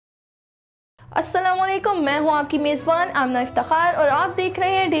السلام علیکم، میں ہوں آپ کی میزبان آمنہ افتخار اور آپ دیکھ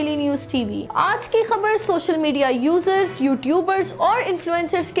رہے ہیں ڈیلی نیوز ٹی وی۔ آج کی خبر سوشل میڈیا یوزرز، یوٹیوبرز اور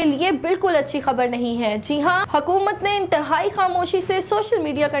انفلوئنسرز کے لیے بالکل اچھی خبر نہیں ہے۔ جی ہاں، حکومت نے انتہائی خاموشی سے سوشل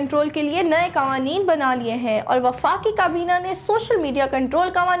میڈیا کنٹرول کے لیے نئے قوانین بنا لیے ہیں اور وفاقی کابینہ نے سوشل میڈیا کنٹرول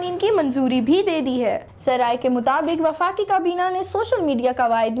قوانین کی منظوری بھی دے دی ہے۔ ذرائع کے مطابق وفاقی کابینہ نے سوشل میڈیا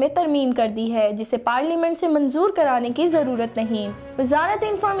قواعد میں ترمیم کر دی ہے، جسے پارلیمنٹ سے منظور کرانے کی ضرورت نہیں۔ وزارت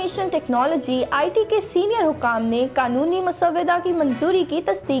انفارمیشن ٹیکنالوجی آئی ٹی کے سینئر حکام نے قانونی مسودہ کی منظوری کی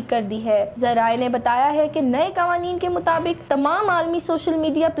تصدیق کر دی ہے۔ ذرائع نے بتایا ہے کہ نئے قوانین کے مطابق تمام عالمی سوشل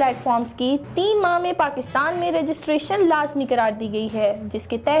میڈیا پلیٹ فارمز کی 3 ماہ میں پاکستان میں رجسٹریشن لازمی قرار دی گئی ہے، جس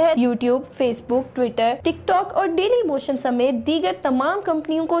کے تحت یوٹیوب، فیس بک، ٹویٹر، ٹک ٹاک اور ڈیلی موشن سمیت دیگر تمام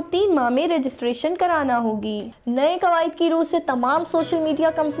کمپنیوں کو 3 ماہ میں رجسٹریشن کرانا ہوگی۔ نئے قواعد کی روح سے تمام سوشل میڈیا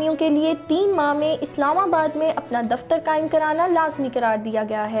کمپنیوں کے لیے 3 ماہ میں اسلام آباد میں اپنا دفتر قائم کرانا لازمی قرار دیا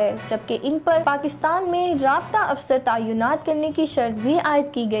گیا ہے، جبکہ ان پر پاکستان میں رابطہ افسر تعینات کرنے کی شرط بھی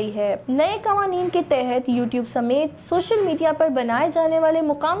عائد کی گئی ہے۔ نئے قوانین کے تحت یوٹیوب سمیت سوشل میڈیا پر بنائے جانے والے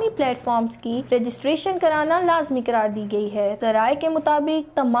مقامی پلیٹ فارمز کی رجسٹریشن کرانا لازمی قرار دی گئی ہے۔ ذرائع کے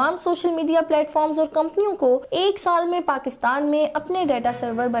مطابق تمام سوشل میڈیا پلیٹ فارمز اور کمپنیوں کو 1 سال میں پاکستان میں اپنے ڈیٹا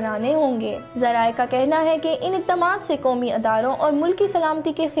سرور بنانے ہوں گے۔ ذرائع کا کہنا ہے کہ ان اقدامات سے قومی اداروں اور ملکی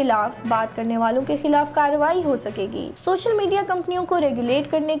سلامتی کے خلاف بات کرنے والوں کے خلاف کارروائی ہو سکے گی۔ سوشل میڈیا کمپنیوں کو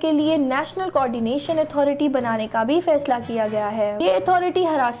ریگولیٹ کرنے کے لیے نیشنل کوآرڈینیشن اتھارٹی بنانے کا بھی فیصلہ کیا گیا ہے۔ یہ اتھارٹی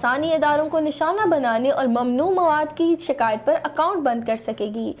ہراسانی اداروں کو نشانہ بنانے اور ممنوع مواد کی شکایت پر اکاؤنٹ بند کر سکے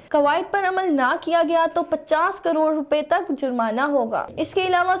گی۔ قواعد پر عمل نہ کیا گیا تو 50 کروڑ روپے تک جرمانہ ہوگا۔ اس کے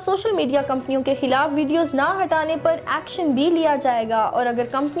علاوہ سوشل میڈیا کمپنیوں کے خلاف ویڈیوز نہ ہٹانے پر ایکشن بھی لیا جائے گا اور اگر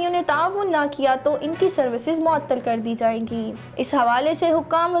کمپنیوں نے تعاون نہ کیا تو ان کی سروسز معطل کر دی جائیں گی۔ اس حوالے سے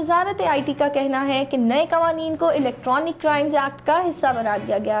حکام وزارت آئی ٹی کا کہنا ہے کہ نئے قوانین کو الیکٹرانک کرائمز ایکٹ کا حصہ بنا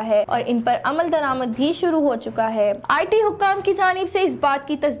دیا گیا ہے اور ان پر عمل درآمد بھی شروع ہو چکا ہے۔ آئی ٹی حکام کی جانب سے اس بات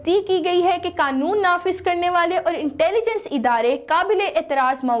کی تصدیق کی گئی ہے کہ قانون نافذ کرنے والے اور انٹیلیجنس ادارے قابل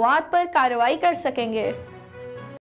اعتراض مواد پر کارروائی کر سکیں گے۔